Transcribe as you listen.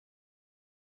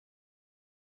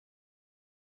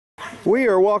We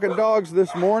are walking dogs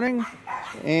this morning,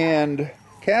 and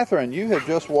Catherine, you have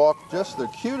just walked just the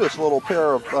cutest little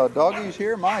pair of doggies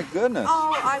here. My goodness.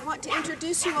 Oh, I want to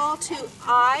introduce you all to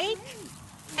Ike,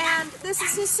 and this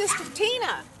is his sister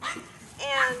Tina.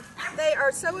 And they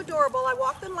are so adorable. I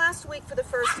walked them last week for the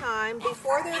first time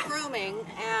before their grooming,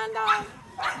 and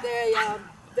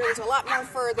there was a lot more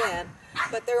fur then.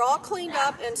 But they're all cleaned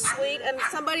up and sweet, and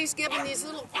somebody's given these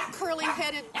little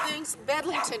curly-headed things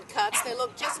Bedlington cuts. They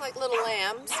look just like little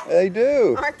lambs. They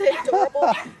do. Aren't they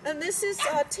adorable? And this is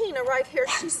Tina right here.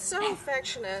 She's so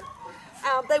affectionate.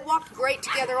 They walked great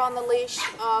together on the leash.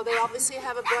 They obviously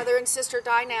have a brother and sister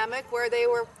dynamic where they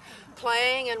were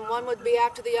playing, and one would be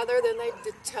after the other. Then they'd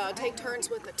take turns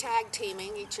with the tag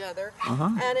teaming each other.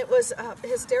 And it was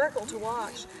hysterical to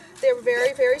watch. They're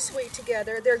very, very sweet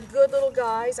together. They're good little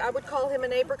guys. I would call him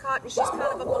an apricot, and she's kind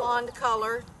of a blonde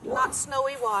color, not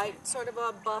snowy white, sort of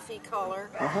a buffy color.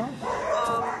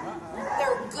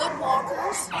 They're good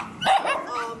walkers.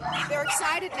 They're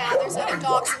excited now. There's other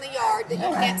dogs in the yard that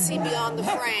you can't see beyond the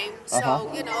frame,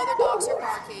 so you know other dogs are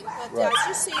barking. But as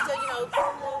you see,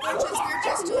 they're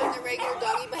just doing the regular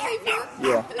doggy behavior.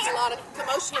 Yeah. There's a lot of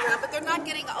commotion around, but they're not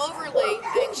getting overly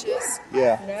anxious.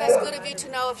 Yeah. That's good of you to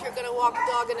know if you're going to walk a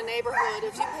dog in a neighborhood.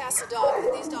 If you pass a dog,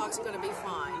 these dogs are going to be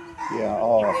fine. Yeah.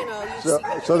 Oh. You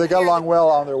know, so they got along well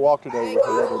on their walk today with the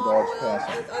other dogs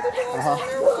passing. With other dogs on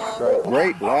their walk.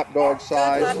 Great lap dog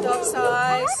size. Good lap dog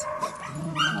size.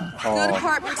 Good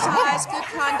apartment size, good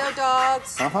condo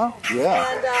dogs.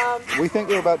 Yeah. And we think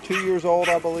they're about 2 years old,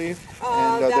 I believe.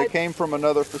 And they came from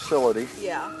another facility.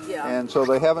 Yeah. And so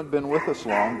they haven't been with us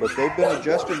long, but they've been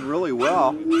adjusting really well.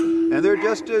 And they're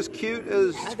just as cute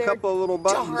as a couple of little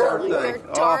buttons, aren't they? They're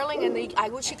darling, and I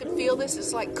wish you could feel this.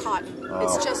 It's like cotton.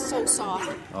 It's just so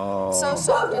soft. So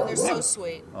soft, and they're so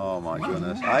sweet. Oh my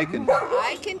goodness. Ike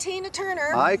and Tina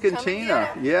Turner. Ike and Tina.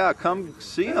 Yeah, come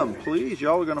see them, please.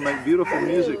 Y'all are going to make beautiful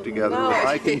music together with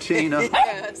Ike and Tina.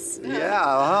 Yes.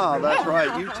 Yeah, that's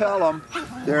right. You tell them.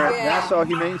 They're at Nassau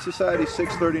Humane Society,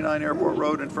 639 Airport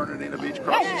Road in Fernandina Beach,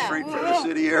 across the street from the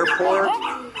city airport.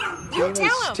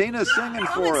 Tina's singing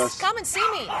for us. Come and see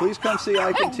me. Please come see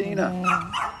Ike and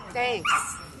Tina. Thanks.